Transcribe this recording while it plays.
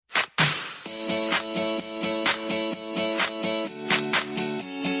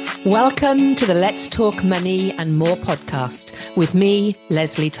Welcome to the Let's Talk Money and More podcast with me,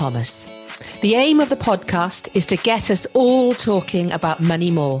 Leslie Thomas. The aim of the podcast is to get us all talking about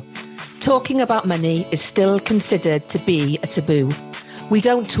money more. Talking about money is still considered to be a taboo. We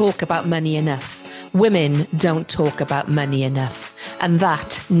don't talk about money enough. Women don't talk about money enough, and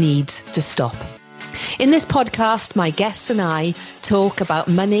that needs to stop. In this podcast, my guests and I talk about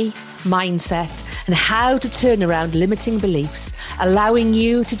money, mindset, and how to turn around limiting beliefs, allowing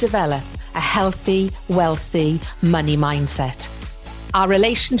you to develop a healthy, wealthy money mindset. Our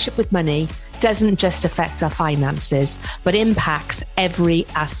relationship with money doesn't just affect our finances, but impacts every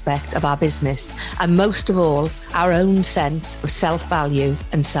aspect of our business, and most of all, our own sense of self-value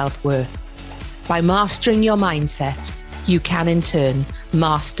and self-worth. By mastering your mindset, you can in turn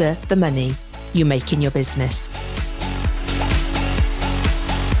master the money you make in your business.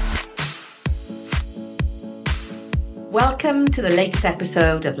 Welcome to the latest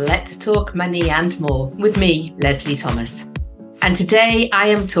episode of Let's Talk Money and More with me, Leslie Thomas. And today I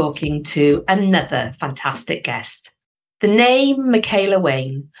am talking to another fantastic guest. The name Michaela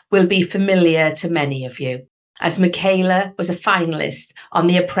Wain will be familiar to many of you, as Michaela was a finalist on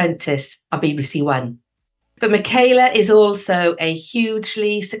The Apprentice on BBC One. But Michaela is also a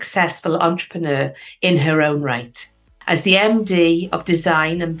hugely successful entrepreneur in her own right. As the MD of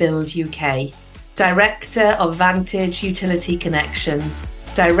Design and Build UK, Director of Vantage Utility Connections,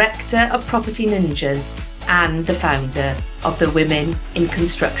 Director of Property Ninjas, and the founder of the Women in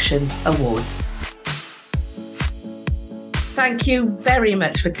Construction Awards. Thank you very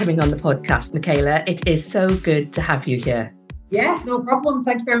much for coming on the podcast, Michaela. It is so good to have you here. Yes, no problem.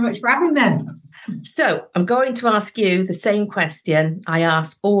 Thank you very much for having me. So I'm going to ask you the same question I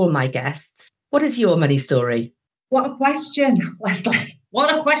ask all my guests. What is your money story? What a question, Leslie.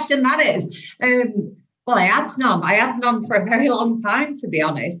 What a question that is. Well, I had none. I had none for a very long time, to be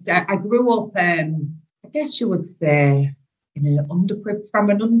honest. I grew up, I guess you would say, from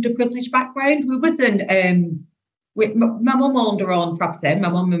an underprivileged background. We wasn't. My mum owned her own property. My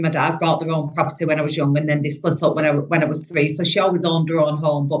mum and my dad bought their own property when I was young, and then they split up when I was 3. So she always owned her own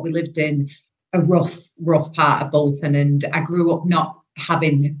home, but we lived in a rough part of Bolton, and I grew up not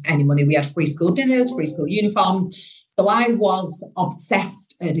having any money. We had free school dinners, free school uniforms. So I was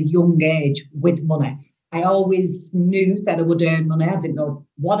obsessed at a young age with money. I always knew that I would earn money. I didn't know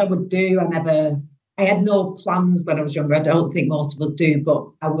what I would do. I had no plans when I was younger. I don't think most of us do, but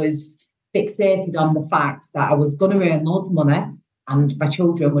I was fixated on the fact that I was going to earn loads of money and my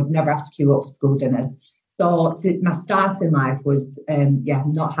children would never have to queue up for school dinners. So my start in life was,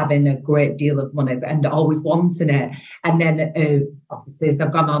 not having a great deal of money and always wanting it. And then, obviously, as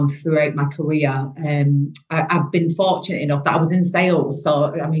I've gone on throughout my career, I've been fortunate enough that I was in sales.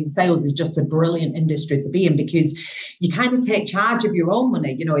 So, I mean, sales is just a brilliant industry to be in because you kind of take charge of your own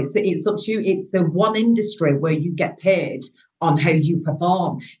money. You know, it's up to you. It's the one industry where you get paid on how you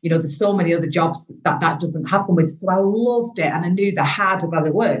perform. You know, there's so many other jobs that doesn't happen with. So I loved it. And I knew the harder that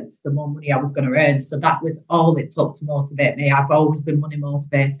it was, the more money I was going to earn. So that was all it took to motivate me. I've always been money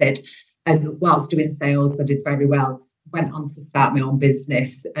motivated. And whilst doing sales, I did very well. Went on to start my own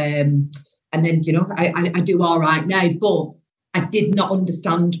business. And then, you know, I do all right now, but I did not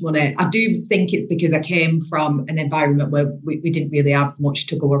understand money. I do think it's because I came from an environment where we didn't really have much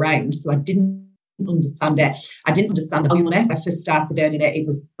to go around. So I didn't understand it. I didn't understand the value of money. When I first started earning it, it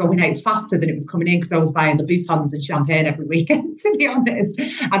was going out faster than it was coming in because I was buying the Boutons and champagne every weekend, to be honest.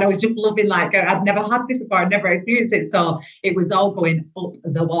 And I was just loving, I'd never had this before, I'd never experienced it. So it was all going up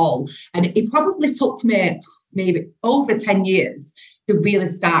the wall. And it probably took me maybe over 10 years to really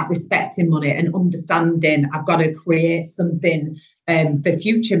start respecting money and understanding I've got to create something for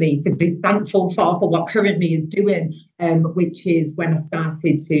future me to be thankful for what current me is doing, which is when I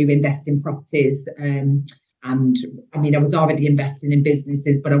started to invest in properties. And I mean, I was already investing in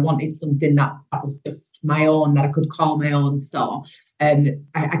businesses, but I wanted something that was just my own, that I could call my own. So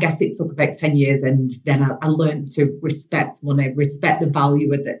I guess it took about 10 years, and then I learned to respect money, respect the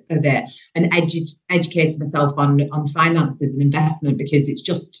value of it, and educate myself on finances and investment, because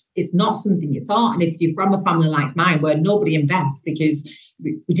it's not something you're taught. And if you're from a family like mine where nobody invests because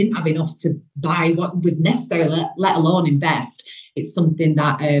we didn't have enough to buy what was necessary, let alone invest, it's something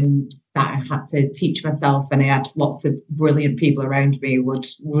that I had to teach myself, and I had lots of brilliant people around me who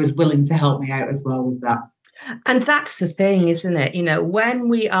was willing to help me out as well with that. And that's the thing, isn't it? You know, when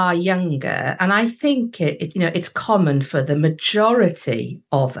we are younger, and I think it's common for the majority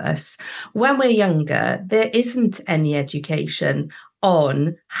of us, when we're younger, there isn't any education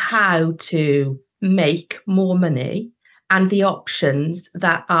on how to make more money and the options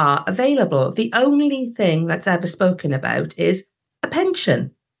that are available. The only thing that's ever spoken about is a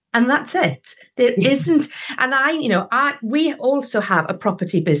pension. And that's it. There isn't, and we also have a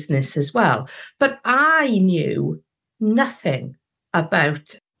property business as well, but I knew nothing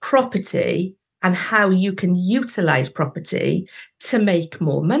about property and how you can utilize property to make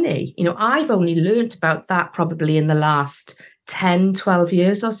more money. I've only learned about that probably in the last 10, 12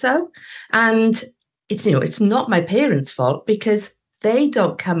 years or so. And it's not my parents' fault, because they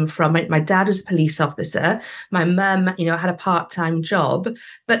don't come from it. My dad was a police officer. My mum, had a part-time job,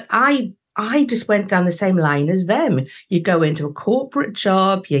 but I just went down the same line as them. You go into a corporate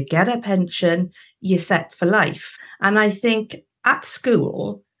job, you get a pension, you're set for life. And I think at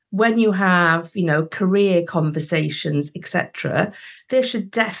school, when you have, career conversations, etc., there should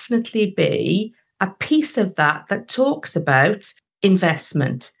definitely be a piece of that talks about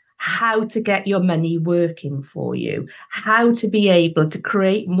investment, how to get your money working for you, how to be able to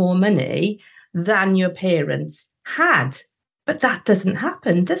create more money than your parents had. But that doesn't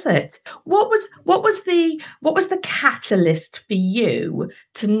happen, does it? What was the catalyst for you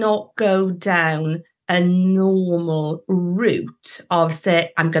to not go down a normal route of,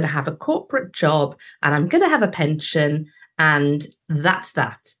 say, I'm going to have a corporate job and I'm going to have a pension, and that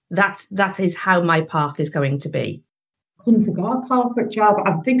is how my path is going to be? Couldn't have got a corporate job.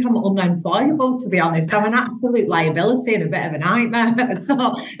 I think I'm unemployable, to be honest. I'm an absolute liability and a bit of a nightmare.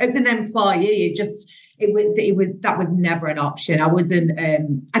 So as an employee, that was never an option.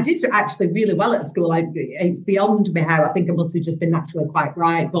 I did actually really well at school. It's beyond me how. I think I must have just been naturally quite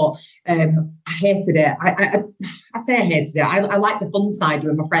bright, but I hated it. I say I hated it. I like the fun side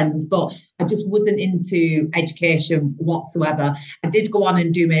with my friends, but I just wasn't into education whatsoever. I did go on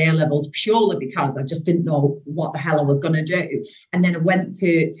and do my A-levels purely because I just didn't know what the hell I was going to do. And then I went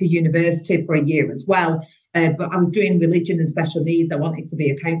to university for a year as well. But I was doing religion and special needs. I wanted to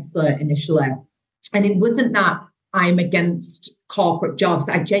be a counsellor initially. And it wasn't that I'm against corporate jobs.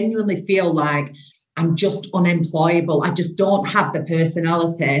 I genuinely feel like I'm just unemployable. I just don't have the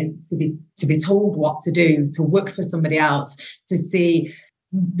personality to be told what to do, to work for somebody else, to see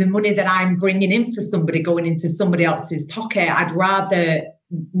the money that I'm bringing in for somebody going into somebody else's pocket. I'd rather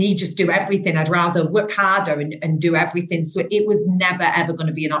me just do everything. I'd rather work harder and do everything. So it was never, ever going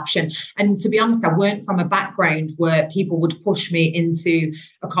to be an option. And to be honest, I weren't from a background where people would push me into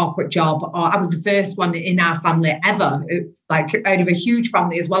a corporate job. Or I was the first one in our family ever, like out of a huge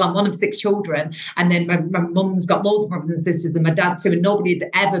family as well. I'm one of 6 children. And then my mum's got loads of brothers and sisters, and my dad too. And nobody had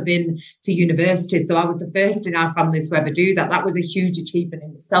ever been to university. So I was the first in our family to ever do that. That was a huge achievement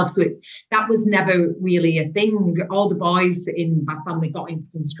in itself. So that was never really a thing. All the boys in my family got into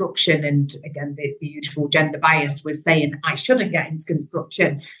construction, and again the usual gender bias was saying I shouldn't get into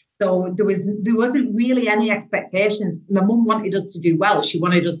construction. So there wasn't really any expectations. My mum wanted us to do well. She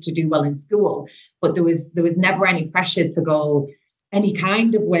wanted us to do well in school, but there was never any pressure to go any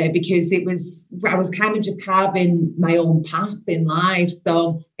kind of way, because I was kind of just carving my own path in life.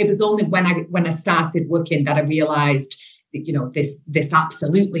 So it was only when I started working that I realised, this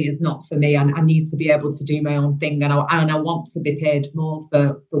absolutely is not for me, and I need to be able to do my own thing, and I want to be paid more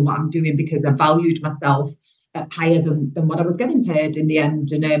for what I'm doing, because I valued myself higher than what I was getting paid in the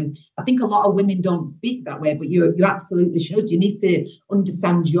end. And I think a lot of women don't speak that way, but you absolutely should. You need to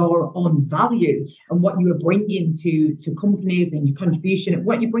understand your own value and what you are bringing to companies, and your contribution,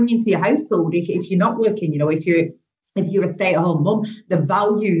 what you're bringing to your household. If you're not working, if you're a stay-at-home mum, the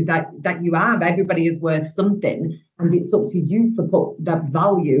value that you have, everybody is worth something, and it's up to you to put that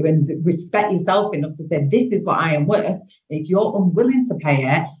value and respect yourself enough to say, this is what I am worth. If you're unwilling to pay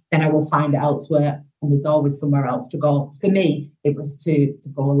it, then I will find it elsewhere, and there's always somewhere else to go. For me, it was to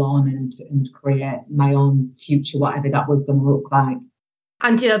go along and create my own future, whatever that was going to look like.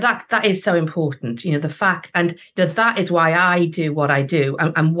 And, that is so important, the fact, and that is why I do what I do,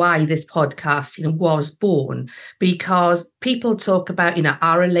 and why this podcast, was born, because people talk about,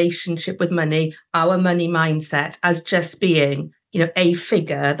 our relationship with money, our money mindset as just being, a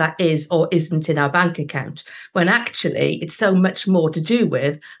figure that is or isn't in our bank account, when actually it's so much more to do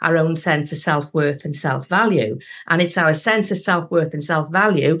with our own sense of self-worth and self-value. And it's our sense of self-worth and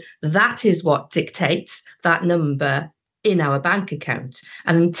self-value that is what dictates that number in our bank account.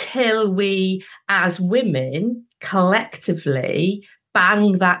 And until we as women collectively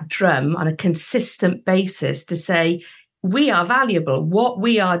bang that drum on a consistent basis to say, we are valuable, what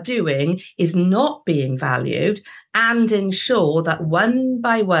we are doing is not being valued, and ensure that one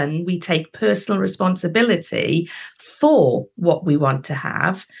by one we take personal responsibility for what we want to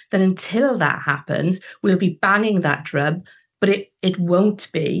have, then until that happens, we'll be banging that drum, but it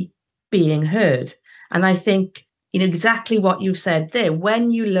won't be being heard. And I think exactly what you said there.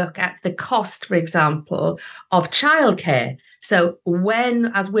 When you look at the cost, for example, of childcare. So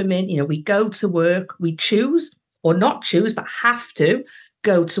when, as women, we go to work, we choose or not choose, but have to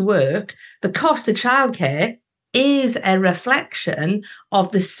go to work, the cost of childcare is a reflection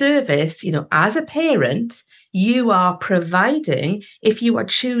of the service, as a parent, you are providing if you are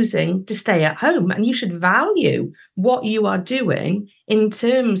choosing to stay at home. And you should value what you are doing in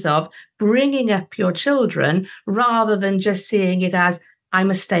terms of bringing up your children rather than just seeing it as, I'm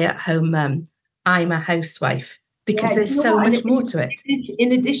a stay-at-home mum, I'm a housewife. Because there's so much more to it.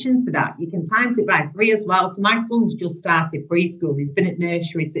 In addition to that, you can times it by 3 as well. So my son's just started preschool. He's been at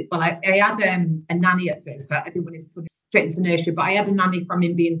nursery. Well, I had a nanny at first, but I didn't want to put him straight into nursery. But I had a nanny from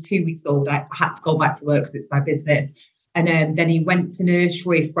him being 2 weeks old. I had to go back to work because it's my business. And then he went to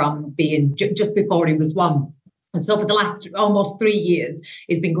nursery from being just before he was 1. And so for the last almost 3 years,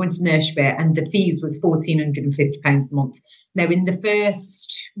 he's been going to nursery, and the fees was £1,450 a month. Now, in the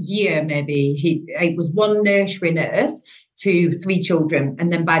first year, maybe, it was one nursery nurse to 3 children.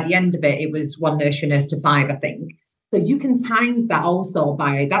 And then by the end of it, it was one nursery nurse to 5, I think. So you can times that also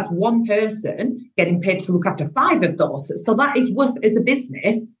by, that's one person getting paid to look after 5 of those. So that is worth, as a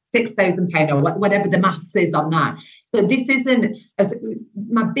business, £6,000 or whatever the maths is on that. So this isn't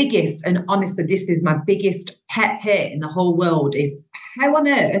my biggest, and honestly, this is my biggest pet hate in the whole world is how on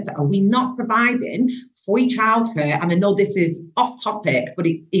earth are we not providing free childcare? And I know this is off topic, but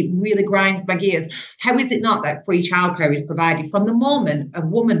it really grinds my gears. How is it not that free childcare is provided from the moment a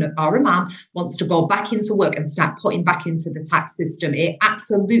woman or a man wants to go back into work and start putting back into the tax system? It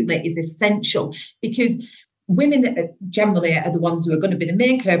absolutely is essential, because women generally are the ones who are going to be the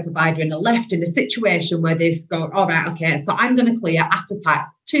main care provider and are left in a situation where they go, all right, okay, so I'm going to clear after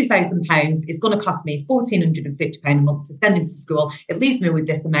tax £2,000. It's going to cost me £1,450 a month to send him to school. It leaves me with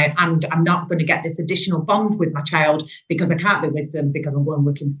this amount, and I'm not going to get this additional bond with my child because I can't be with them because I'm going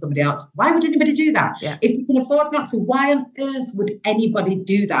working for somebody else. Why would anybody do that? Yeah. If you can afford not to, why on earth would anybody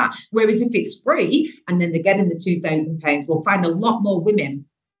do that? Whereas if it's free and then they're getting the £2,000, we'll find a lot more women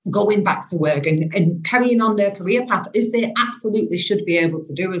going back to work and carrying on their career path, as they absolutely should be able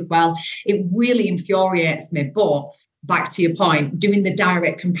to do as well. It really infuriates me. But back to your point, doing the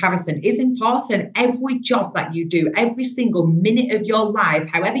direct comparison is important. Every job that you do, every single minute of your life,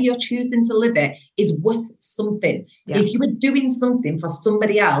 however you're choosing to live it, is worth something. Yeah. If you were doing something for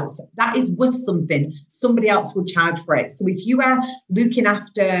somebody else, that is worth something. Somebody else will charge for it. So if you are looking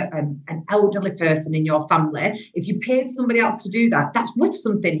after an elderly person in your family, if you paid somebody else to do that, that's worth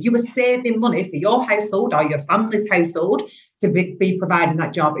something. You are saving money for your household or your family's household to be providing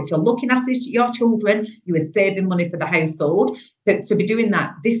that job. If you're looking after your children, you are saving money for the household. To be doing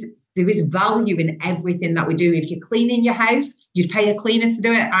that, there is value in everything that we do. If you're cleaning your house, you'd pay a cleaner to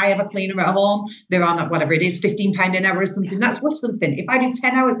do it. I have a cleaner at home. They're on whatever it is, £15 an hour or something. That's worth something. If I do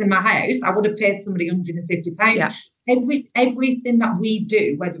 10 hours in my house, I would have paid somebody £150. Yeah. Everything that we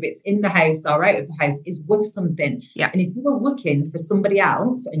do, whether it's in the house or out of the house, is worth something. Yeah. And if you were working for somebody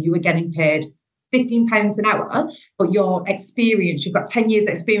else and you were getting paid £15 an hour, but your experience, you've got 10 years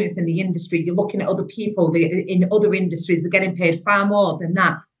experience in the industry, you're looking at other people in other industries, they're getting paid far more than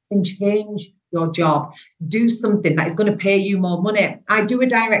that, then change your job. Do something that is going to pay you more money. I do a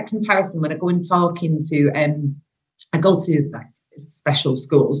direct comparison when I go and talking to I go to special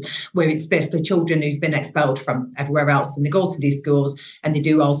schools where it's basically children who's been expelled from everywhere else, and they go to these schools and they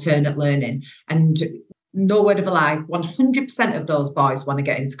do alternate learning. And no word of a lie, 100% of those boys want to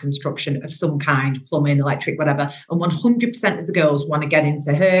get into construction of some kind, plumbing, electric, whatever. And 100% of the girls want to get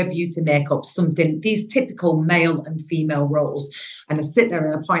into hair, beauty, makeup, something, these typical male and female roles. And I sit there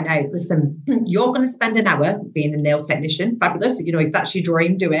and I point out, listen, you're going to spend an hour being a nail technician. Fabulous. If that's your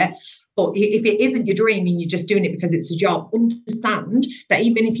dream, do it. But if it isn't your dream and you're just doing it because it's a job, understand that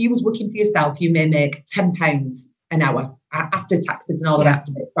even if you was working for yourself, you may make £10 an hour after taxes and all the rest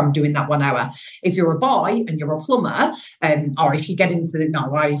of it from doing that 1 hour. If you're a boy and you're a plumber, or if you get into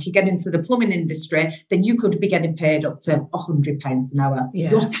the plumbing industry, then you could be getting paid up to £100 an hour.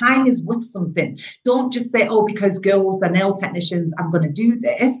 Yeah. Your time is worth something. Don't just say, oh, because girls are nail technicians, I'm going to do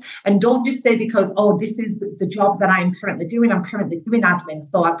this. And don't just say because, oh, this is the job that I'm currently doing. I'm currently doing admin,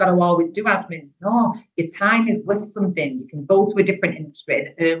 so I've got to always do admin. No, your time is worth something. You can go to a different industry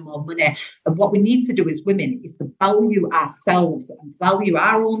and earn more money. And what we need to do as women is to value ourselves and value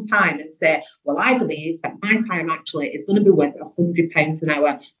our own time and say, well, I believe that my time actually is going to be worth £100 an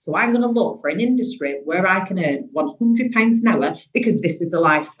hour. So I'm going to look for an industry where I can earn £100 an hour because this is the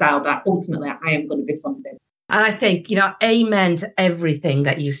lifestyle that ultimately I am going to be funding. And I think, amen to everything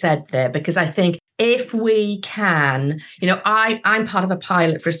that you said there, because I think if we can, I'm part of a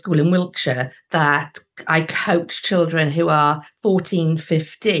pilot for a school in Wiltshire that I coach children who are 14,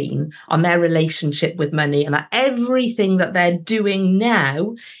 15 on their relationship with money, and that everything that they're doing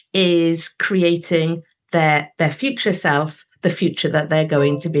now is creating their future self, the future that they're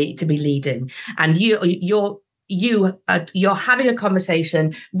going to be leading. And you're having a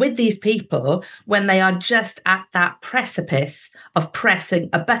conversation with these people when they are just at that precipice of pressing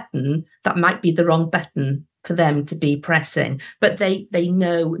a button that might be the wrong button for them to be pressing, but they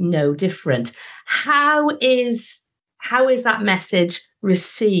know no different. How is that message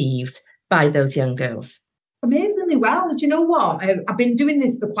received by those young girls? Amazingly well. Do you know what? I've been doing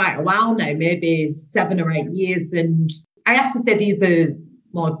this for quite a while now, maybe 7 or 8 years, and I have to say these are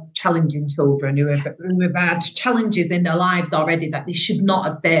more challenging children who have had challenges in their lives already that they should not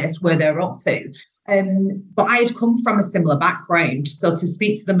have faced where they're up to. But I had come from a similar background. So to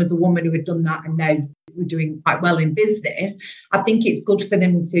speak to them as a woman who had done that and now we're doing quite well in business, I think it's good for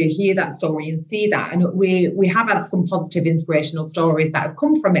them to hear that story and see that. And we have had some positive inspirational stories that have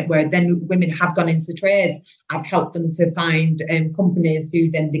come from it where then women have gone into trades. I've helped them to find companies who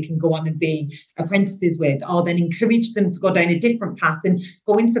then they can go on and be apprentices with, or then encourage them to go down a different path and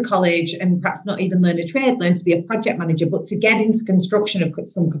go into college and perhaps not even learn a trade, learn to be a project manager, but to get into construction of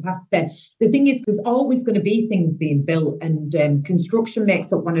some capacity. The thing is, there's always going to be things being built, and construction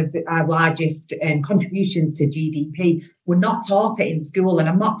makes up one of our largest contributions to GDP. We're not taught it in school, and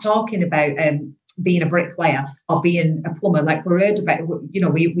I'm not talking about being a bricklayer or being a plumber. Like we heard about,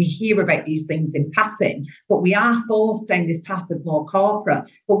 we hear about these things in passing, but we are forced down this path of more corporate.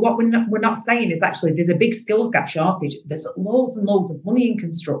 But what we're not saying is actually there's a big skills gap shortage. There's loads and loads of money in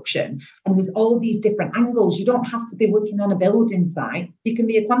construction, and there's all these different angles. You don't have to be working on a building site. You can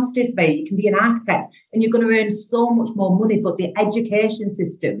be a quantity surveyor, you can be an architect, and you're going to earn so much more money. But the education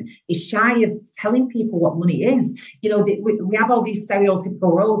system is shy of telling people what money is. We have all these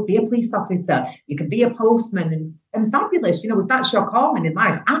stereotypical roles. Be a police officer, you can be a postman, and fabulous. If that's your calling in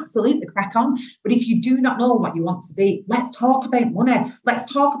life, absolutely crack on. But if you do not know what you want to be, let's talk about money.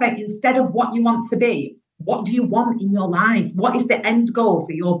 Let's talk about, instead of what you want to be, what do you want in your life? What is the end goal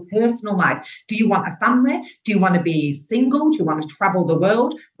for your personal life? Do you want a family? Do you want to be single? Do you want to travel the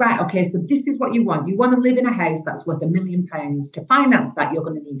world? Right, okay, so this is what you want. You want to live in a house that's worth £1 million. To finance that, you're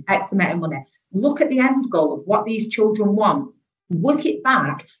going to need X amount of money. Look at the end goal of what these children want. Work it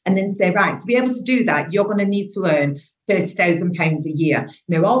back and then say, right, to be able to do that, you're going to need to earn £30,000 a year.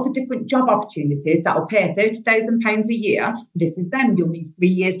 Now, all the different job opportunities that will pay £30,000 a year, this is them. You'll need 3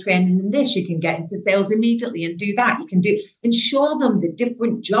 years training in this. You can get into sales immediately and do that. You can do and show them the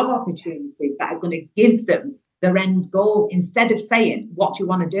different job opportunities that are going to give them their end goal, instead of saying, what do you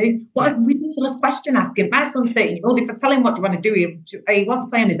want to do? What a ridiculous question asking. My son's 13 years old. If I tell him what do you want to do, he wants to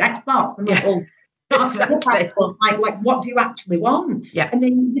play on his Xbox. I'm like, well, exactly. Like, what do you actually want? Yeah. And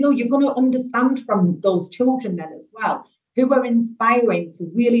then, you're going to understand from those children then as well, who are inspiring to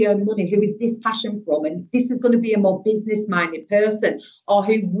really earn money, who is this passion from, and this is going to be a more business-minded person, or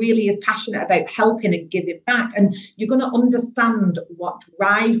who really is passionate about helping and giving back. And you're going to understand what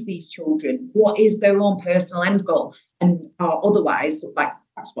drives these children, what is their own personal end goal, and otherwise, like,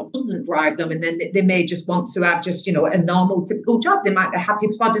 that's what doesn't drive them. And then they may just want to have just, a normal, typical job. They might be happy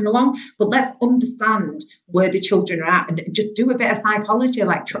plodding along. But let's understand where the children are at and just do a bit of psychology,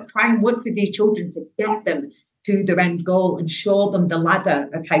 like try and work with these children to get them to their end goal and show them the ladder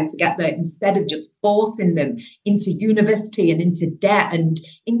of how to get there, instead of just forcing them into university and into debt and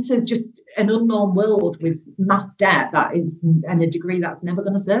into just an unknown world with mass debt that is, and a degree that's never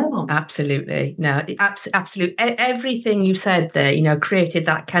going to serve them. Absolutely. No, absolutely. Everything you said there, created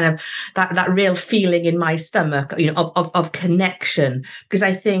that kind of that real feeling in my stomach, of connection. Because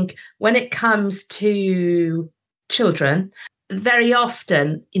I think when it comes to children, very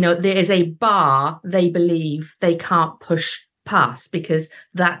often, there is a bar they believe they can't push past because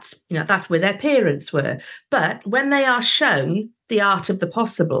that's where their parents were. But when they are shown the art of the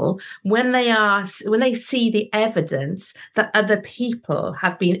possible, when they see the evidence that other people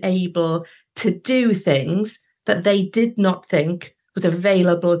have been able to do things that they did not think was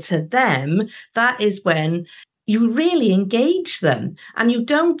available to them, that is when you really engage them. And you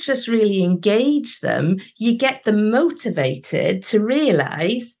don't just really engage them, you get them motivated to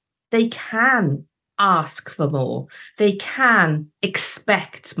realize they can ask for more, they can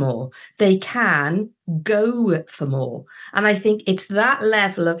expect more, they can go for more. And I think it's that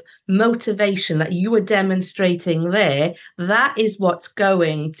level of motivation that you are demonstrating there, that is what's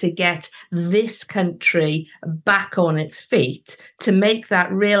going to get this country back on its feet, to make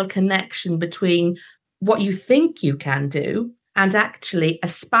that real connection between what you think you can do and actually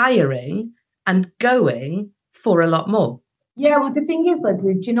aspiring and going for a lot more. Yeah, well, the thing is,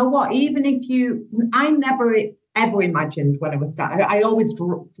 Leslie, do you know what? Even if I never ever imagined when I was starting, I always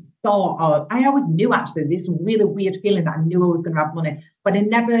thought, or I always knew actually this really weird feeling that I knew I was going to have money, but I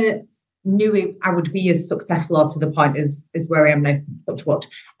never knew I would be as successful or to the point as where I am now. Touch wood.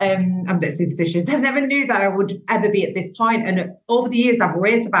 I'm a bit superstitious. I never knew that I would ever be at this point. And over the years, I've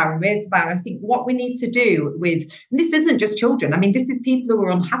raised the bar and raised the bar. And I think what we need to do with, and this isn't just children. I mean, this is people who are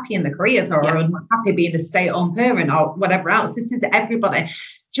unhappy in their careers or are unhappy being a stay-at-home parent or whatever else. This is everybody.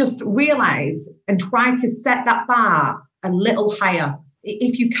 Just realise and try to set that bar a little higher.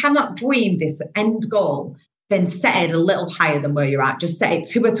 If you cannot dream this end goal, then set it a little higher than where you're at. Just set it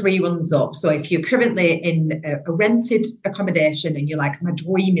 2 or 3 runs up. So if you're currently in a rented accommodation and you're like, my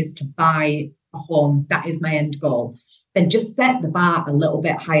dream is to buy a home, that is my end goal, then just set the bar a little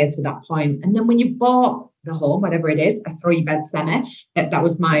bit higher to that point. And then when you bought the home, whatever it is, a 3-bed semi, that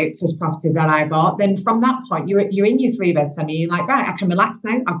was my first property that I bought. Then from that point, you're in your 3-bed semi. You're like, right, I can relax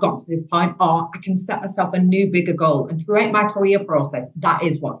now. I've got to this point, or I can set myself a new, bigger goal. And throughout my career process, that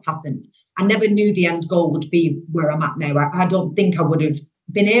is what's happened. I never knew the end goal would be where I'm at now. I don't think I would have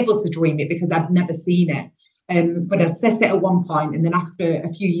been able to dream it because I'd never seen it. But I'd set it at one point, and then after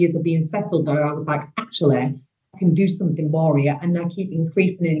a few years of being settled there, I was like, actually, I can do something more here. And I keep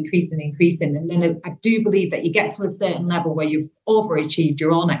increasing and increasing and increasing. And then I do believe that you get to a certain level where you've overachieved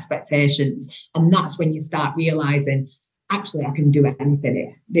your own expectations. And that's when you start realising, actually, I can do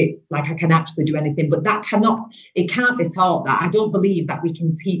anything. Like I can actually do anything, but it can't be taught that. I don't believe that we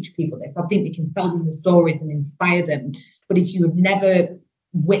can teach people this. I think we can tell them the stories and inspire them. But if you have never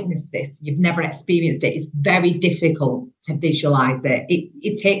witnessed this, you've never experienced it, it's very difficult to visualize it.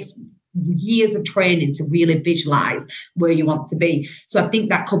 It takes years of training to really visualize where you want to be. So I think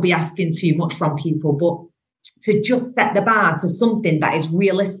that could be asking too much from people, but to just set the bar to something that is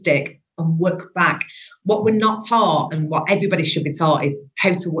realistic and work back. What we're not taught and what everybody should be taught is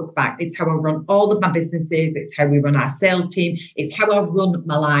how to work back. It's how I run all of my businesses. It's how we run our sales team. It's how I run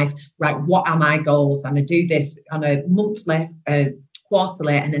my life. Right, what are my goals? And I do this on a monthly,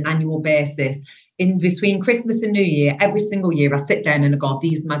 quarterly and an annual basis. In between Christmas and New Year, every single year I sit down and I go,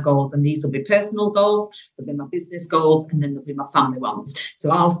 these are my goals, and these will be personal goals, they'll be my business goals, and then there'll be my family ones.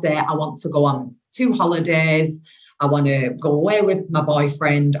 So I'll say I want to go on 2 holidays. I want to go away with my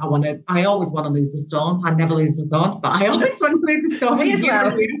boyfriend. I always want to lose the stone. I never lose the stone, but I always want to lose the stone. Me as well.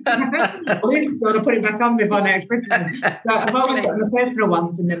 I lose the stone, I put it back on before next Christmas. So I've always got my personal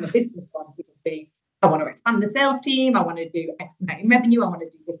ones, and then my business ones would be, I want to expand the sales team. I want to do X amount in revenue. I want to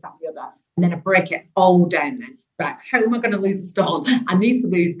do this, that, and the other. And then I break it all down then. Right, how am I going to lose the stone? I need to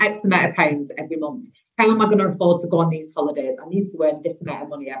lose X amount of pounds every month. How am I going to afford to go on these holidays? I need to earn this amount of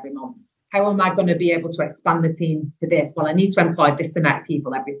money every month. How am I going to be able to expand the team to this? Well, I need to employ this amount of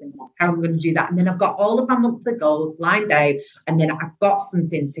people every single month. How am I going to do that? And then I've got all of my monthly goals lined out, and then I've got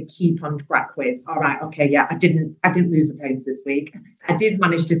something to keep on track with. All right, okay, yeah, I didn't lose the pounds this week. I did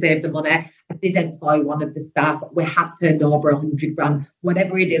manage to save the money. I did employ one of the staff. We have turned over 100 grand,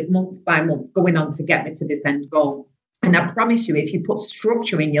 whatever it is, month by month, going on to get me to this end goal. And I promise you, if you put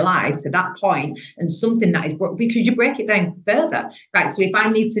structure in your life to that point and something that is, because you break it down further, right? So if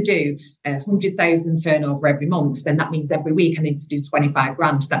I need to do 100,000 turnover every month, then that means every week I need to do 25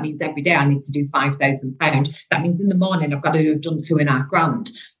 grand. That means every day I need to do £5,000. That means in the morning I've got to have done 2.5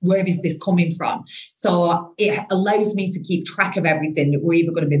 grand. Where is this coming from? So it allows me to keep track of everything. We're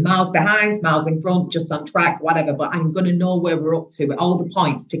either going to be miles behind, miles in front, just on track, whatever, but I'm going to know where we're up to at all the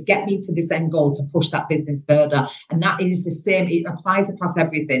points to get me to this end goal to push that business further. And that is the same. It applies across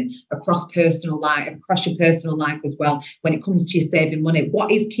everything, across personal life, across your personal life as well. When it comes to your saving money,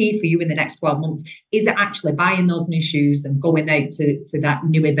 what is key for you in the next 12 months? Is it actually buying those new shoes and going out to that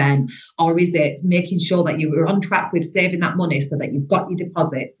new event? Or is it making sure that you are on track with saving that money so that you've got your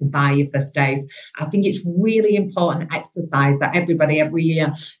deposit to buy your first days? I think it's really important exercise that everybody every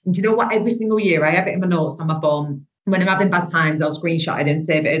year. And do you know what? Every single year I have it in my notes on my phone. When I'm having bad times, I'll screenshot it and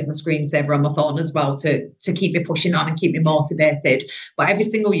save it as my screensaver on my phone as well to keep me pushing on and keep me motivated. But every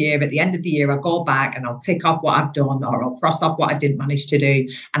single year, at the end of the year, I'll go back and I'll tick off what I've done, or I'll cross off what I didn't manage to do.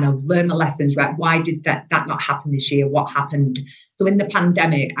 And I'll learn my lessons, right? Why did that not happen this year? What happened? So in the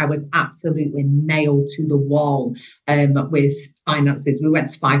pandemic, I was absolutely nailed to the wall with finances. We went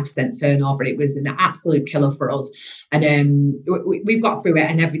to 5% turnover. It was an absolute killer for us. And we've got through it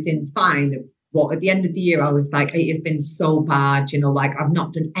and everything's fine. But at the end of the year, I was like, it has been so bad, like I've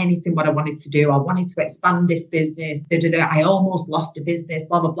not done anything what I wanted to do. I wanted to expand this business. I almost lost a business,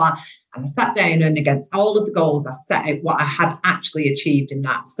 blah, blah, blah. And I sat down, and against all of the goals, I set out what I had actually achieved in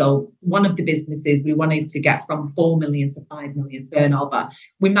that. So one of the businesses, we wanted to get from 4 million to 5 million turnover.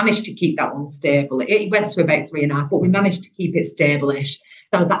 We managed to keep that one stable. It went to about 3.5, but we managed to keep it stable-ish. So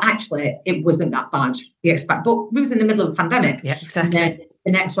I was like, actually, it wasn't that bad. But we was in the middle of a pandemic. Yeah, exactly. And then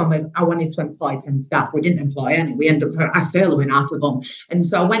the next one was I wanted to employ 10 staff. We didn't employ any. We ended up furloughing half of them. And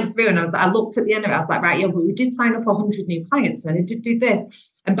so I went through, and I looked at the end of it. I was like, right, yeah, but we did sign up 100 new clients, and I did do this.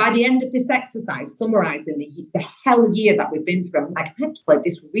 And by the end of this exercise, summarising the hell year that we've been through, I'm like, actually,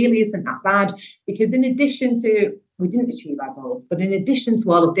 this really isn't that bad. Because in addition to, we didn't achieve our goals, but in addition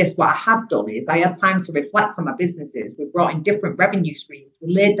to all of this, what I had done is I had time to reflect on my businesses. We brought in different revenue streams.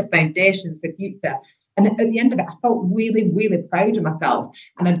 We laid the foundations for future. And at the end of it, I felt really, really proud of myself.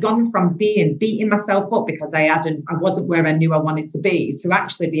 And I'd gone from beating myself up because I wasn't where I knew I wanted to be, to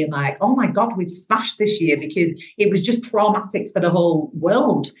actually being like, oh my God, we've smashed this year, because it was just traumatic for the whole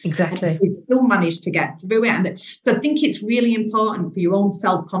world. Exactly. And we still managed to get through it. And so I think it's really important for your own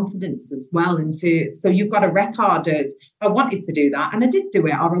self-confidence as well. So you've got a record of, I wanted to do that and I did do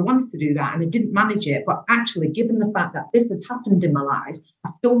it, or I wanted to do that and I didn't manage it. But actually, given the fact that this has happened in my life, I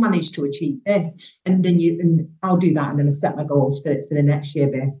still managed to achieve this. And then I'll do that, and then I set my goals for the next year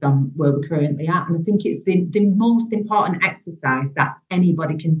based on where we're currently at. And I think it's the most important exercise that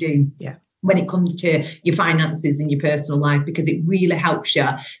anybody can do. Yeah. When it comes to your finances and your personal life, because it really helps you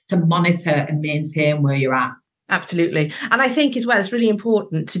to monitor and maintain where you're at. Absolutely. And I think as well, it's really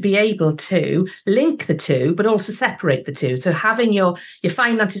important to be able to link the two, but also separate the two. So having your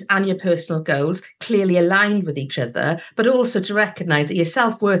finances and your personal goals clearly aligned with each other, but also to recognize that your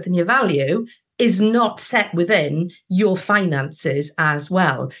self-worth and your value is not set within your finances as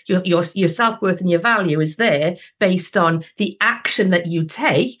well. Your self-worth and your value is there based on the action that you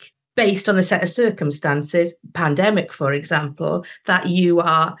take, based on the set of circumstances, pandemic, for example, that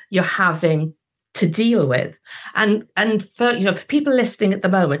you're having to deal with. And for for people listening at the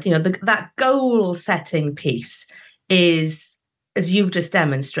moment, that goal setting piece is, as you've just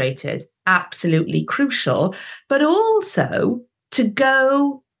demonstrated, absolutely crucial, but also to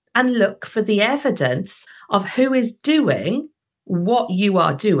go and look for the evidence of who is doing what you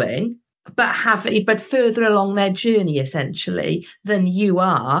are doing, but further along their journey, essentially, than you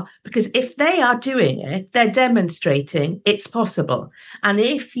are. Because if they are doing it, they're demonstrating it's possible. And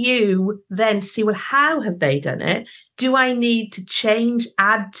if you then see, well, how have they done it? Do I need to change,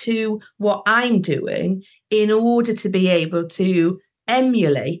 add to what I'm doing in order to be able to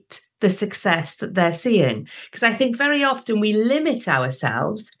emulate the success that they're seeing? Because I think very often we limit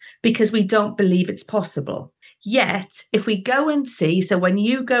ourselves because we don't believe it's possible. Yet, if we go and see, so when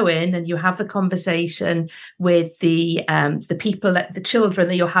you go in and you have the conversation with the people, the children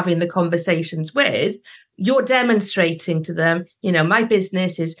that you're having the conversations with, you're demonstrating to them, my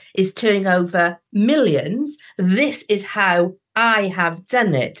business is turning over millions. This is how I have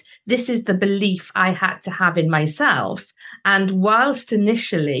done it. This is the belief I had to have in myself. And whilst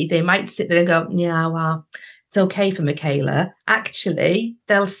initially they might sit there and go, yeah, well, it's okay for Michaela, actually,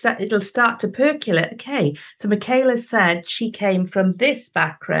 it'll start to percolate. Okay, so Michaela said she came from this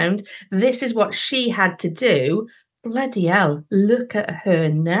background. This is what she had to do. Bloody hell, look at her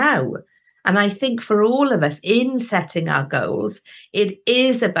now. And I think for all of us in setting our goals, it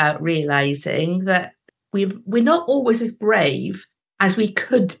is about realizing that we're not always as brave as we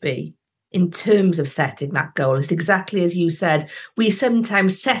could be in terms of setting that goal. It's exactly as you said, we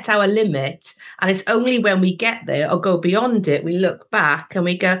sometimes set our limit, and it's only when we get there or go beyond it, we look back and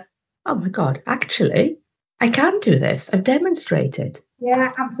we go, oh my God, actually, I can do this. I've demonstrated.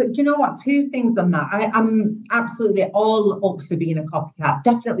 Yeah, absolutely. Do you know what? 2 things on that. I'm absolutely all up for being a copycat.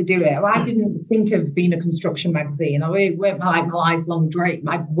 Definitely do it. I didn't think of being a construction magazine. I worked my lifelong dream.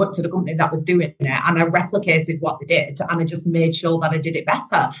 I worked at a company that was doing it, and I replicated what they did, and I just made sure that I did it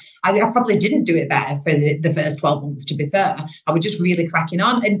better. I probably didn't do it better for the first 12 months, to be fair. I was just really cracking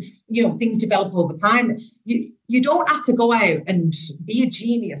on, and things develop over time. You don't have to go out and be a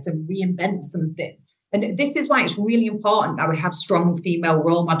genius and reinvent something. And this is why it's really important that we have strong female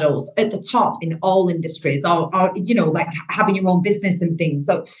role models at the top in all industries, or like having your own business and things.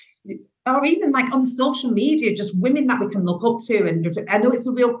 So, or even like on social media, just women that we can look up to. And I know it's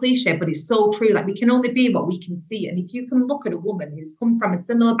a real cliche, but it's so true. Like, we can only be what we can see. And if you can look at a woman who's come from a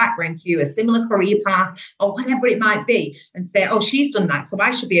similar background to you, a similar career path, or whatever it might be, and say, oh, she's done that, so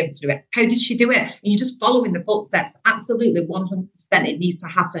I should be able to do it. How did she do it? And you're just following the footsteps. Absolutely, 100%. then it needs to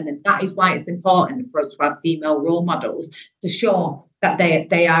happen. And that is why it's important for us to have female role models to show that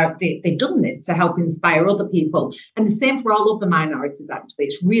they've done this to help inspire other people. And the same for all of the minorities, actually.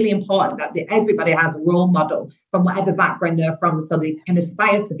 It's really important that everybody has a role model from whatever background they're from, so they can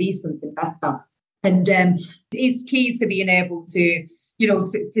aspire to be something better. And it's key to being able to,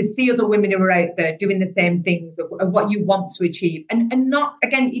 to see other women who are out there doing the same things of what you want to achieve. And not,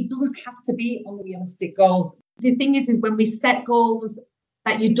 again, it doesn't have to be unrealistic goals. The thing is when we set goals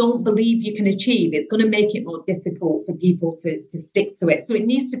that you don't believe you can achieve, it's going to make it more difficult for people to stick to it. So it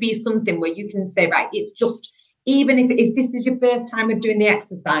needs to be something where you can say, right, it's just, even if this is your first time of doing the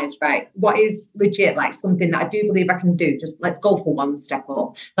exercise, right, what is legit, like something that I do believe I can do, just let's go for one step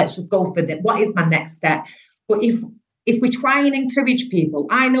up. Let's just go for what is my next step? But if we try and encourage people,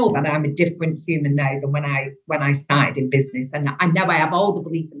 I know that I'm a different human now than when I started in business. And I know I have all the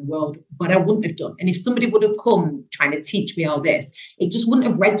belief in the world, but I wouldn't have done. And if somebody would have come trying to teach me all this, it just wouldn't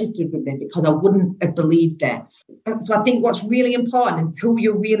have registered with me because I wouldn't have believed it. So I think what's really important, until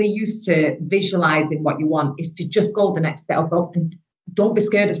you're really used to visualizing what you want, is to just go the next step up and don't be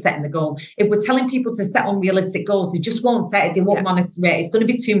scared of setting the goal. If we're telling people to set unrealistic goals, they just won't set it. They won't monitor it. It's going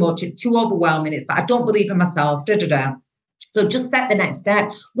to be too much. It's too overwhelming. It's like, I don't believe in myself. So just set the next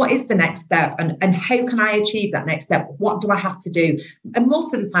step. What is the next step? And how can I achieve that next step? What do I have to do? And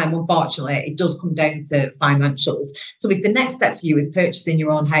most of the time, unfortunately, it does come down to financials. So if the next step for you is purchasing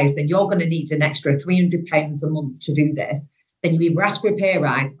your own house, and you're going to need an extra £300 a month to do this, then you either ask for a pay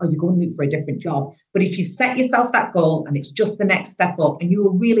rise or you go and look for a different job. But if you set yourself that goal and it's just the next step up, and you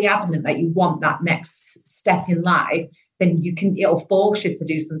are really adamant that you want that next step in life, then it'll force you to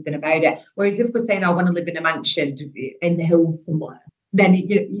do something about it. Whereas if we're saying, I want to live in a mansion in the hills somewhere, then,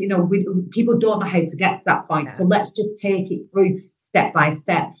 people don't know how to get to that point. So let's just take it through step by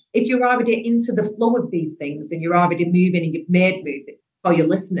step. If you're already into the flow of these things and you're already moving and you've made moves, for your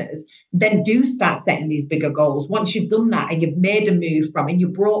listeners, then do start setting these bigger goals. Once you've done that and you've made a move and you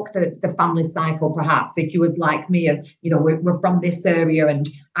broke the family cycle, perhaps, if you was like me, we're from this area and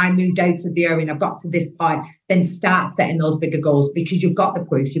I moved out of the area and I've got to this point, then start setting those bigger goals, because you've got the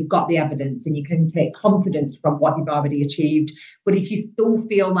proof, you've got the evidence, and you can take confidence from what you've already achieved. But if you still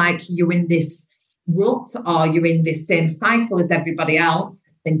feel like you're in this rut or you're in this same cycle as everybody else,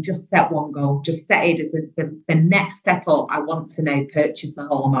 then just set one goal. Just set it as the next step up. I want to now purchase my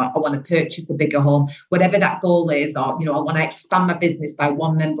home, or I want to purchase a bigger home, whatever that goal is, or, I want to expand my business by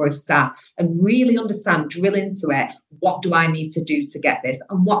one member of staff, and really understand, drill into it. What do I need to do to get this?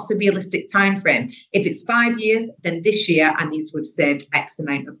 And what's a realistic time frame? If it's 5 years, then this year I need to have saved X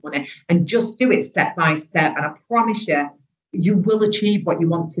amount of money, and just do it step by step. And I promise you will achieve what you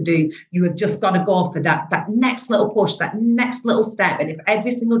want to do. You have just got to go for that next little push, that next little step. And if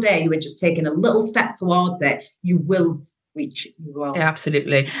every single day you are just taking a little step towards it, you will reach your goal. Yeah,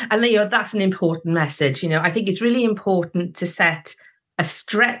 absolutely. And that's an important message. I think it's really important to set a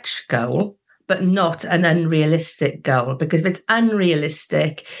stretch goal, but not an unrealistic goal, because if it's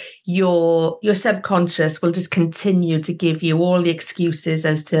unrealistic, your subconscious will just continue to give you all the excuses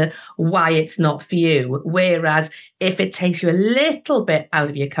as to why it's not for you. Whereas if it takes you a little bit out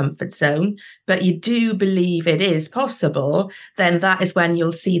of your comfort zone, but you do believe it is possible, then that is when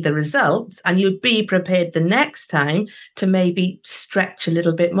you'll see the results, and you'll be prepared the next time to maybe stretch a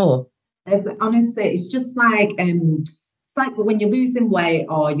little bit more. Honestly, it's just like it's like when you're losing weight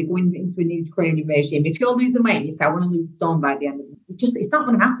or you're going into a new training regime. If you're losing weight and you say, I want to lose a stone by the end of the year, it's not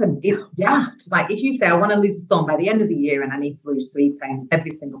going to happen. It's daft. Like if you say, I want to lose a stone by the end of the year and I need to lose 3 pounds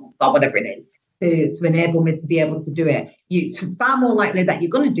every single month or whatever it is to enable me to be able to do it, it's far more likely that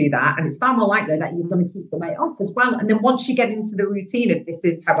you're going to do that, and it's far more likely that you're going to keep the weight off as well. And then once you get into the routine of this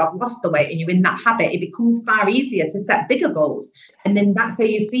is how I've lost the weight and you're in that habit, it becomes far easier to set bigger goals. And then that's how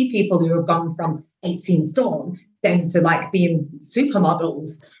you see people who have gone from 18 stone down to like being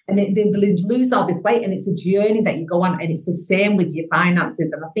supermodels, and they lose all this weight, and it's a journey that you go on. And it's the same with your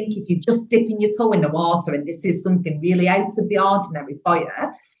finances. And I think if you're just dipping your toe in the water and this is something really out of the ordinary for you,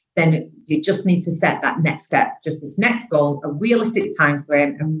 then you just need to set that next step, just this next goal, a realistic time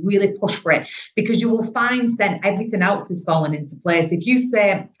frame, and really push for it, because you will find then everything else is falling into place. If you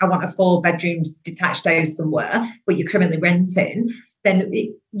say, I want a 4-bedroom detached house somewhere, but you're currently renting, then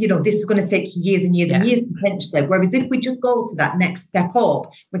this is going to take years and years and years potentially. Whereas if we just go to that next step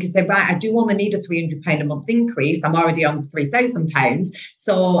up, we can say, right, I do only need a £300 a month increase. I'm already on £3,000.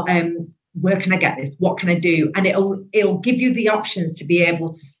 So where can I get this? What can I do? And it'll give you the options to be able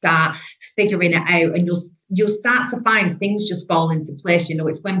to start figuring it out, and you'll start to find things just fall into place.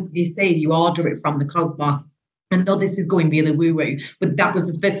 It's when you say you order it from the cosmos. I know this is going really woo-woo, but that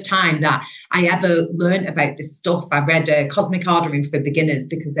was the first time that I ever learned about this stuff. I read Cosmic Ordering for Beginners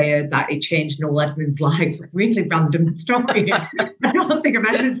because I heard that it changed Noel Edmonds' life. Really random story. I don't think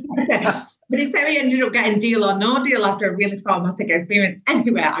I've ever said it. But it's how he ended up getting Deal or No Deal after a really traumatic experience.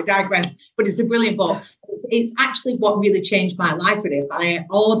 Anyway, I digress, but it's a brilliant book. It's actually what really changed my life with this. I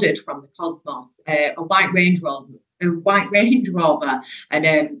ordered from the Cosmos a white Range Rover and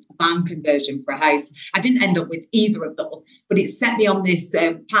a barn conversion for a house. I didn't end up with either of those, but it set me on this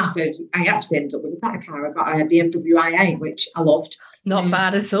path. I actually ended up with a better car. I got a BMW i8, which I loved. Not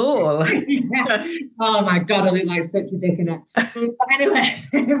bad at all. Yeah. Oh my God, I look like such a dick in it. But anyway, I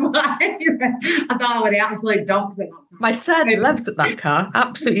thought I was the absolute dogs in that. My son loves that car,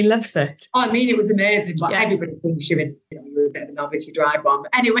 absolutely loves it. Oh, I mean, it was amazing, but everybody thinks you're a bit of a knob if you drive one.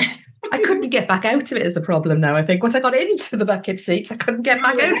 But anyway. I couldn't get back out of it is the problem now, I think. Once I got into the bucket seats, I couldn't get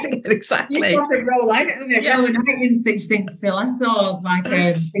back out again, exactly. You've got to roll out, haven't you? Rolling out in 6-inch stilettos, like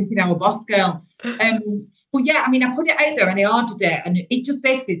thinking I'm a boss girl. Well, yeah, I mean, I put it out there and I ordered it, and it just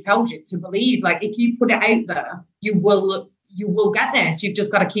basically tells you to believe. Like, if you put it out there, you will get this. You've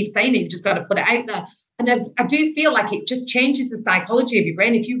just got to keep saying it. You've just got to put it out there. And I do feel like it just changes the psychology of your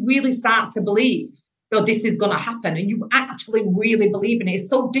brain. If you really start to believe, oh, this is going to happen, and you actually really believe in it, it's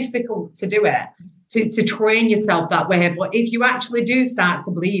so difficult to do it, to train yourself that way. But if you actually do start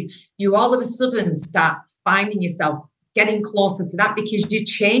to believe, you all of a sudden start finding yourself getting closer to that, because you're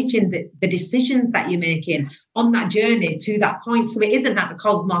changing the decisions that you're making on that journey to that point. So it isn't that the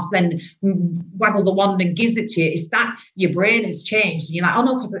cosmos then waggles a wand and gives it to you. It's that your brain has changed. And you're like, oh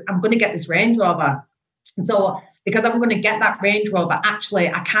no, because I'm going to get this Range Rover. So because I'm going to get that Range Rover, actually,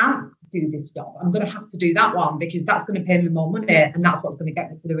 I can't do this job. I'm going to have to do that one because that's going to pay me more money, and that's what's going to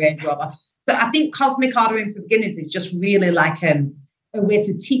get me to the Range Rover. But I think Cosmic Ordering for Beginners is just really like a way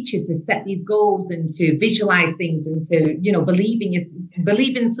to teach you to set these goals and to visualize things and to,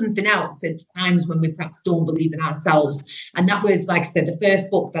 believe in something else at times when we perhaps don't believe in ourselves. And that was, like I said, the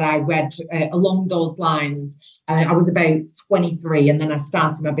first book that I read along those lines. I was about 23, and then I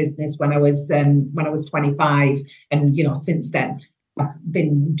started my business when I was 25, and since then I've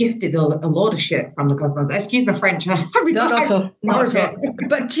been gifted a load of shit from the cosmos. Excuse my French. Not at all.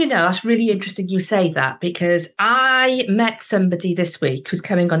 But that's really interesting you say that, because I met somebody this week who's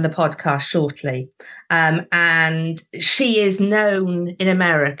coming on the podcast shortly, and she is known in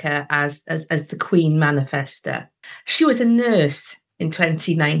America as the Queen Manifester. She was a nurse in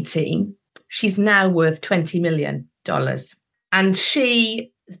 2019. She's now worth $20 million. And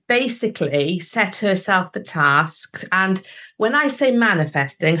she basically set herself the task. And when I say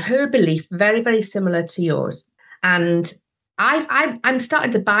manifesting, her belief, very, very similar to yours. And I'm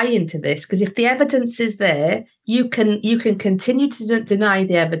starting to buy into this, because if the evidence is there, you can continue to deny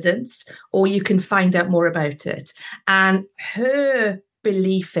the evidence, or you can find out more about it. And her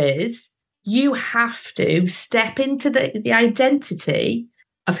belief is you have to step into the identity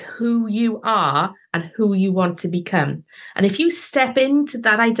of who you are and who you want to become. And if you step into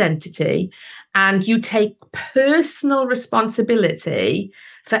that identity and you take personal responsibility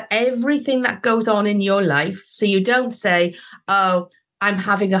for everything that goes on in your life, so you don't say, oh, I'm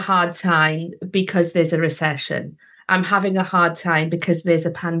having a hard time because there's a recession. I'm having a hard time because there's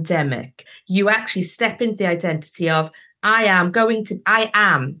a pandemic. You actually step into the identity of, I am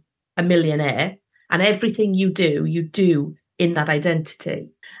a millionaire, and everything you do in that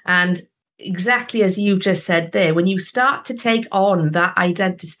identity. And exactly as you just said there, when you start to take on that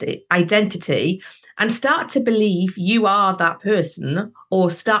identity and start to believe you are that person,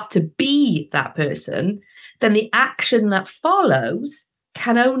 or start to be that person, then the action that follows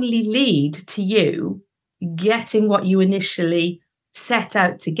can only lead to you getting what you initially set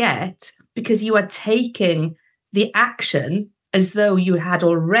out to get, because you are taking the action as though you had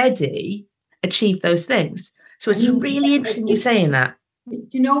already achieved those things. So it's really interesting you saying that. Do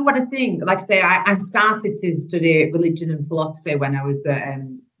you know what I think? Like I say, I started to study religion and philosophy when I was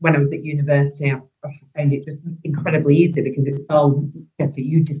at university. I found it just incredibly easy, because it's all just that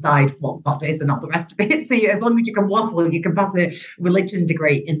you decide what God is and all the rest of it. So as long as you can waffle, you can pass a religion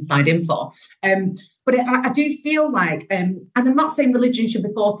degree inside info. But I do feel like, and I'm not saying religion should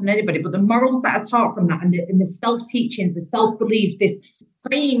be forced on anybody, but the morals that are taught from that, and the self-teachings, the self-belief, this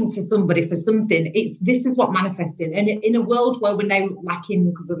praying to somebody for something, this is what manifesting. And in a world where we're now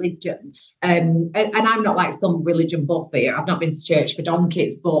lacking religion, and I'm not like some religion buff here, I've not been to church for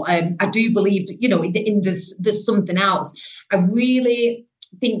donkeys, but I do believe, in there's something else. I really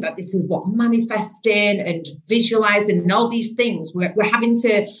think that this is what manifesting and visualizing and all these things, we're having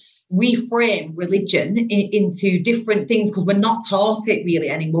to, reframe religion into different things, because we're not taught it really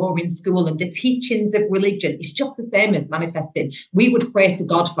anymore in school. And the teachings of religion is just the same as manifesting. We would pray to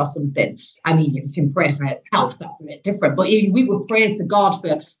God for something. I mean, you can pray for health, that's a bit different, but we would pray to God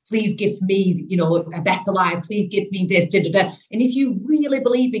for, please give me, a better life, please give me this, da, da, da. And if you really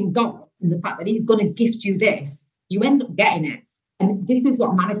believe in God and the fact that he's going to gift you this, you end up getting it. And this is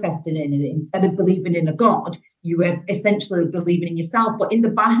what manifesting in. And instead of believing in a God, you are essentially believing in yourself. But in the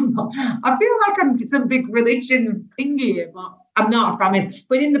Bible, I feel like I'm some big religion thing here, but I'm not, I promise.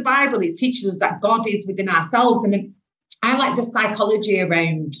 But in the Bible, it teaches us that God is within ourselves. And I like the psychology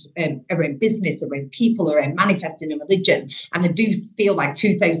around business, around people, around manifesting in religion. And I do feel like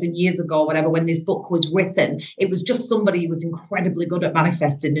 2,000 years ago, whatever, when this book was written, it was just somebody who was incredibly good at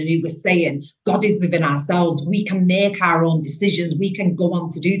manifesting, and who was saying, God is within ourselves. We can make our own decisions. We can go on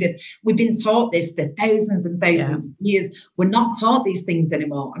to do this. We've been taught this for thousands and thousands of years. We're not taught these things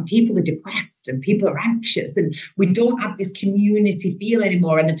anymore. And people are depressed and people are anxious, and we don't have this community feel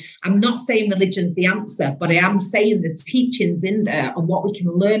anymore. And I'm not saying religion's the answer, but I am saying the teachings in there and what we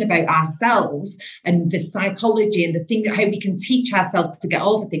can learn about ourselves and the psychology and the thing, how we can teach ourselves to get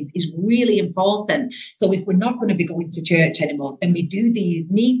over things is really important. So if we're not going to be going to church anymore, then we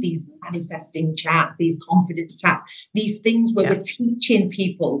need these manifesting chats, these confidence chats, these things where we're teaching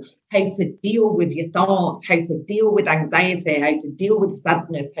people how to deal with your thoughts, how to deal with anxiety, how to deal with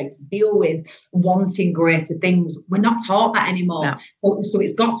sadness, how to deal with wanting greater things. We're not taught that anymore. No. So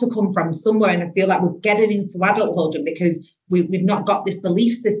it's got to come from somewhere. And I feel like we're getting into adulthood, and because we've not got this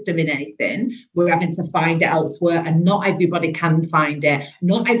belief system in anything, we're having to find it elsewhere, and not everybody can find it.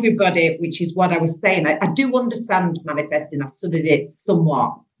 Not everybody, which is what I was saying. I do understand manifesting. I've studied it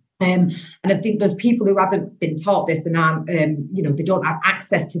somewhat. And I think there's people who haven't been taught this and aren't, they don't have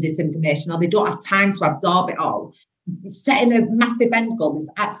access to this information, or they don't have time to absorb it all. Setting a massive end goal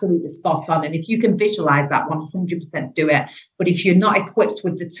is absolutely spot on. And if you can visualize that, 100% do it. But if you're not equipped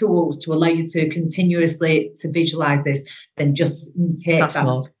with the tools to allow you to continuously to visualize this, then just take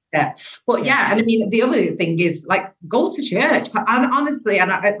that. Yeah. But and I mean, the other thing is, like, go to church. And honestly, and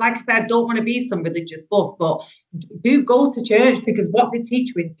like I said, I don't want to be some religious buff, but do go to church, because what they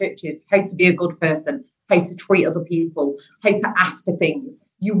teach you in church is how to be a good person, how to treat other people, how to ask for things.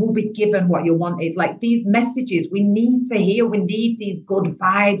 You will be given what you wanted. Like, these messages we need to hear. We need these good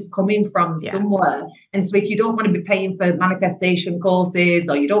vibes coming from somewhere. And so if you don't want to be paying for manifestation courses,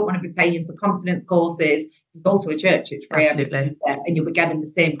 or you don't want to be paying for confidence courses, go to a church. It's free. Absolutely. And you'll be getting the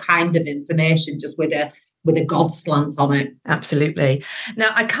same kind of information, just with a God slant on it. Absolutely.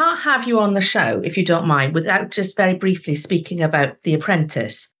 Now, I can't have you on the show, if you don't mind, without just very briefly speaking about The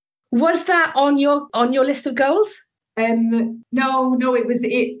Apprentice. Was that on your list of goals? No,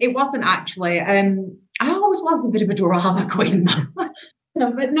 it wasn't actually. I always was a bit of a drama queen.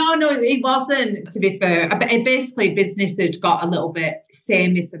 But no, it wasn't, to be fair. Basically, business had got a little bit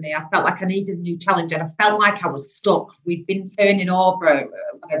samey for me. I felt like I needed a new challenge, and I felt like I was stuck. We'd been turning over,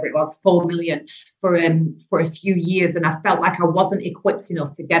 whatever it was, 4 million for a few years, and I felt like I wasn't equipped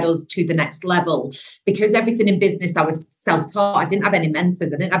enough to get us to the next level, because everything in business I was self-taught. I didn't have any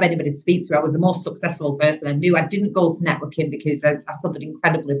mentors. I didn't have anybody to speak to. I was the most successful person I knew. I didn't go to networking because I suffered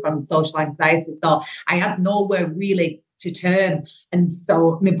incredibly from social anxiety, so I had nowhere really to turn. And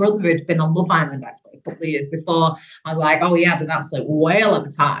so my brother had been on Love Island actually a couple of years before. I was like, oh, he had an absolute whale of a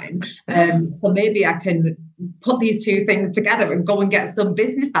time. So maybe I can put these two things together and go and get some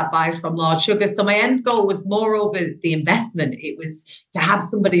business advice from Lord Sugar. So my end goal was more over the investment. It was to have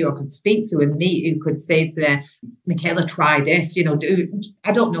somebody who I could speak to and meet, who could say to them, Michaela, try this,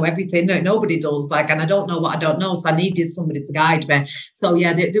 I don't know everything. No, nobody does, and I don't know what I don't know. So I needed somebody to guide me. So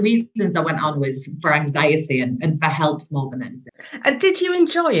the reasons I went on was for anxiety and for help more than anything. And did you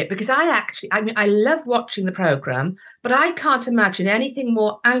enjoy it? Because I love watching the programme, but I can't imagine anything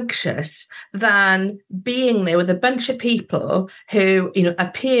more anxious than being there with a bunch of people who,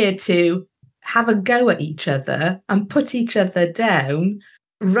 appear to have a go at each other and put each other down,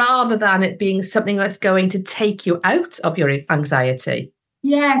 rather than it being something that's going to take you out of your anxiety.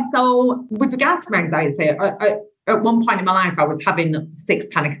 Yeah, so with regards to my anxiety, at one point in my life, I was having 6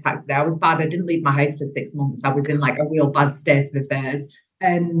 panic attacks a day. I was bad. I didn't leave my house for 6 months. I was in a real bad state of affairs.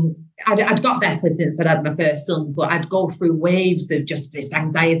 I'd got better since I'd had my first son, but I'd go through waves of just this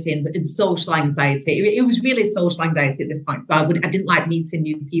anxiety and social anxiety. It was really social anxiety at this point. So I didn't like meeting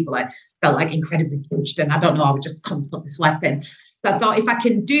new people. I felt like incredibly judged, and I don't know, I was just constantly sweating. So I thought, if I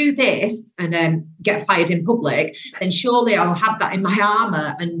can do this and get fired in public, then surely I'll have that in my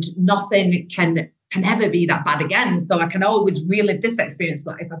armour, and nothing can ever be that bad again. So I can always relive this experience.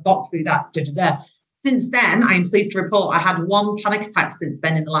 But if I got through that, Since then, I am pleased to report I had one panic attack since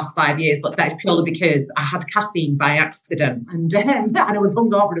then in the last 5 years, but that is purely because I had caffeine by accident, and I was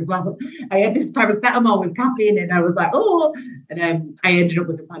hungover as well. I had this paracetamol with caffeine, and I was like, oh, and I ended up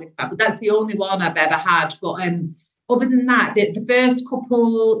with a panic attack. But that's the only one I've ever had. But other than that, the first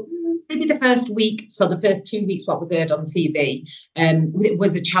couple, maybe the first week, so the first 2 weeks, what was aired on TV, it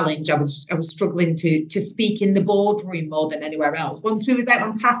was a challenge. I was struggling to speak in the boardroom more than anywhere else. Once we was out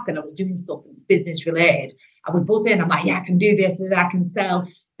on task and I was doing stuff that was business related, I was buzzing. I'm like, yeah, I can do this, I can sell.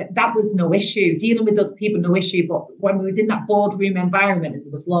 That was no issue. Dealing with other people, no issue. But when we was in that boardroom environment and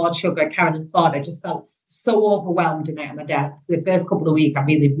there was Lord Sugar, Karen and Ford, I just felt so overwhelmed and out of my depth. The first couple of weeks, I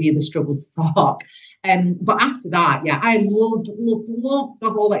really, really struggled to talk. But after that, yeah, I loved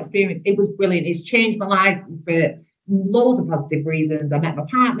the whole experience. It was brilliant. It's changed my life for loads of positive reasons. I met my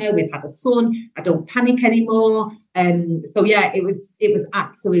partner. We've had a son. I don't panic anymore. So yeah, it was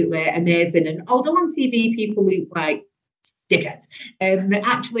absolutely amazing. And although on TV people look like dickheads,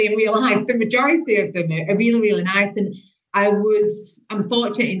 actually in real life, the majority of them are really, really nice. And I'm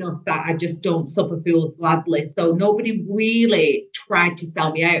fortunate enough that I just don't suffer fools gladly. So nobody really tried to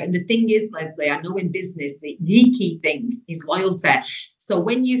sell me out. And the thing is, Leslie, I know in business, the key thing is loyalty. So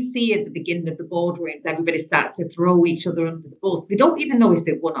when you see at the beginning of the boardrooms, everybody starts to throw each other under the bus. They don't even know if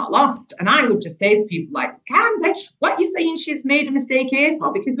they've won or lost. And I would just say to people like, what are you saying she's made a mistake here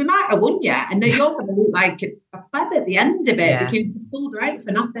for? Because we might have won yet. And then you're going to look like a pleb at the end of it because you pulled right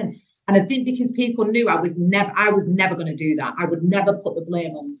for nothing. And I think because people knew I was never going to do that. I would never put the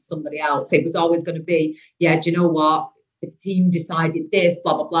blame on somebody else. It was always going to be, yeah, do you know what? The team decided this,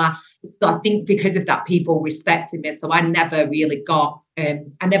 blah, blah, blah. So I think because of that, people respected me. So I never really got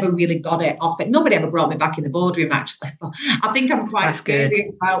it off it. Nobody ever brought me back in the boardroom, actually. I think I'm quite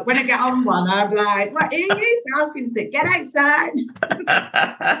serious about when I get on one, I'm like, what are you talking to? Get outside.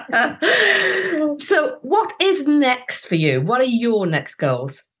 So what is next for you? What are your next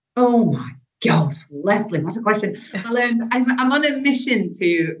goals? Oh my God, Leslie, what a question. Well, I'm on a mission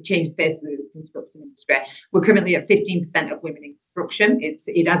to change the face of the construction industry. We're currently at 15% of women in construction.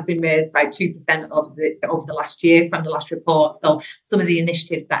 It has been raised by 2% over the last year from the last report. So some of the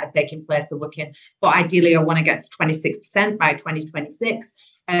initiatives that are taking place are working. But ideally, I want to get to 26% by 2026.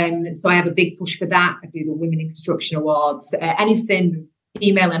 So I have a big push for that. I do the Women in Construction Awards. Anything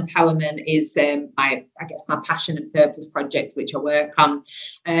female empowerment is my passion and purpose projects which I work on.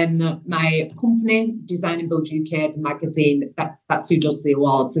 My company, Design and Build UK, the magazine, that's who does the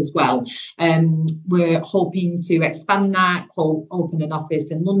awards as well. We're hoping to expand that, open an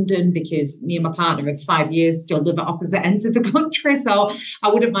office in London because me and my partner of 5 years still live at opposite ends of the country, so I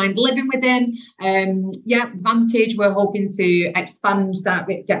wouldn't mind living with him. Vantage, we're hoping to expand that,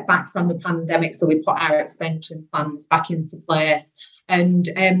 get back from the pandemic, so we put our expansion plans back into place. And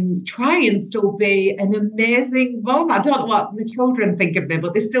try and still be an amazing mum. I don't know what the children think of me,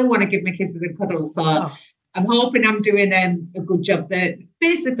 but they still want to give me kisses and cuddles. So I'm hoping I'm doing a good job there.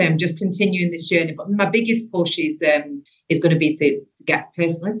 Basically, I'm just continuing this journey. But my biggest push is going to be to get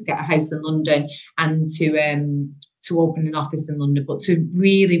a house in London and to open an office in London, but to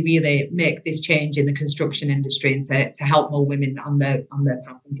really, really make this change in the construction industry and to help more women on their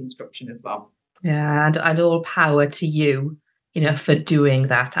path in construction as well. Yeah, and all power to you, for doing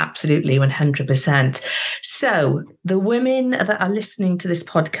that. Absolutely, 100%. So the women that are listening to this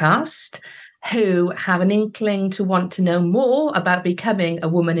podcast who have an inkling to want to know more about becoming a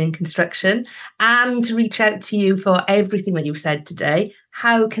woman in construction and to reach out to you for everything that you've said today,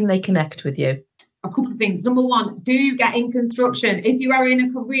 how can they connect with you? A couple of things. Number one, do get in construction. If you are in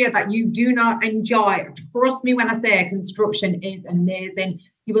a career that you do not enjoy, trust me when I say construction is amazing.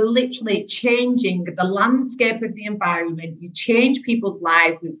 You are literally changing the landscape of the environment. You change people's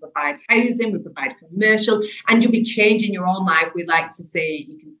lives. We provide housing, we provide commercial, and you'll be changing your own life. We like to say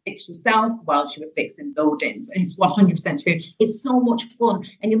you can fix yourself whilst you were fixing buildings. And it's 100% true. It's so much fun.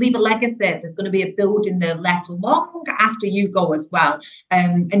 And you leave a legacy. There's going to be a building there left long after you go as well.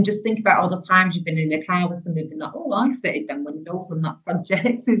 And just think about all the times you've been in a car with somebody been like, oh, I fitted them windows on that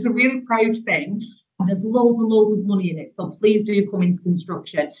project. It's a really proud thing. And there's loads and loads of money in it. So please do come into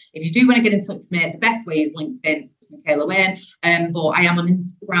construction. If you do want to get in touch with me, the best way is LinkedIn, Michaela Wain. But I am on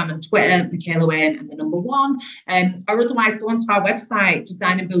Instagram and Twitter, Michaela Wain and the number 1. Or otherwise go onto our website,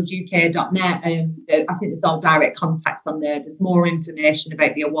 designandbuilduk.net. I think there's all direct contacts on there. There's more information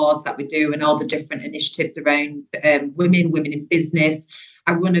about the awards that we do and all the different initiatives around women in business.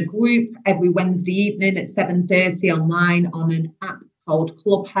 I run a group every Wednesday evening at 7:30 online on an app called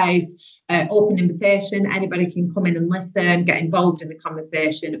Clubhouse. open invitation. Anybody can come in and listen, get involved in the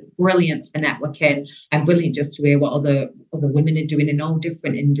conversation. Brilliant for networking and brilliant just to hear what other women are doing in all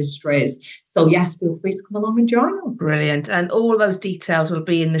different industries. So yes, feel free to come along and join us. Brilliant. And all those details will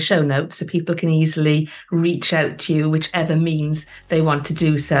be in the show notes so people can easily reach out to you, whichever means they want to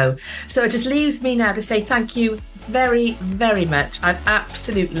do so. So it just leaves me now to say thank you very, very much. I've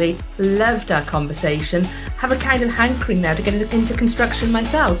absolutely loved our conversation. Have a kind of hankering now to get into construction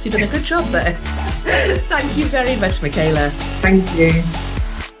myself. So you've done a good job there. Thank you very much, Michaela. Thank you.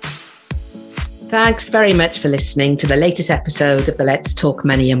 Thanks very much for listening to the latest episode of the Let's Talk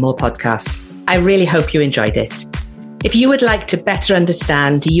Money and More podcast. I really hope you enjoyed it. If you would like to better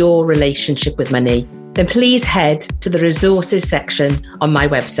understand your relationship with money, then please head to the resources section on my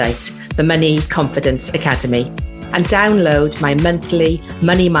website, the Money Confidence Academy, and download my monthly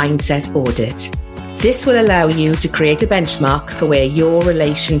money mindset audit. This will allow you to create a benchmark for where your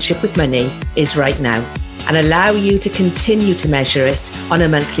relationship with money is right now and allow you to continue to measure it on a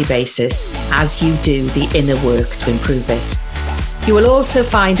monthly basis as you do the inner work to improve it. You will also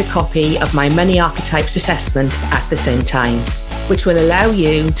find a copy of my Money Archetypes assessment at the same time, which will allow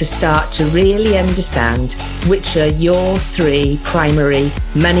you to start to really understand which are your 3 primary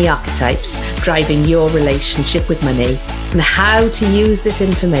money archetypes driving your relationship with money and how to use this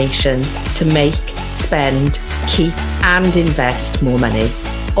information to make, spend, keep and invest more money.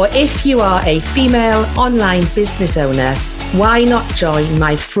 Or if you are a female online business owner, why not join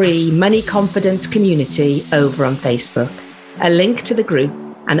my free Money Confidence community over on Facebook? A link to the group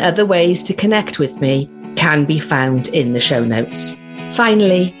and other ways to connect with me can be found in the show notes.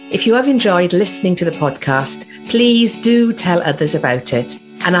 Finally, if you have enjoyed listening to the podcast, please do tell others about it.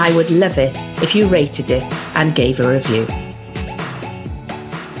 And I would love it if you rated it and gave a review.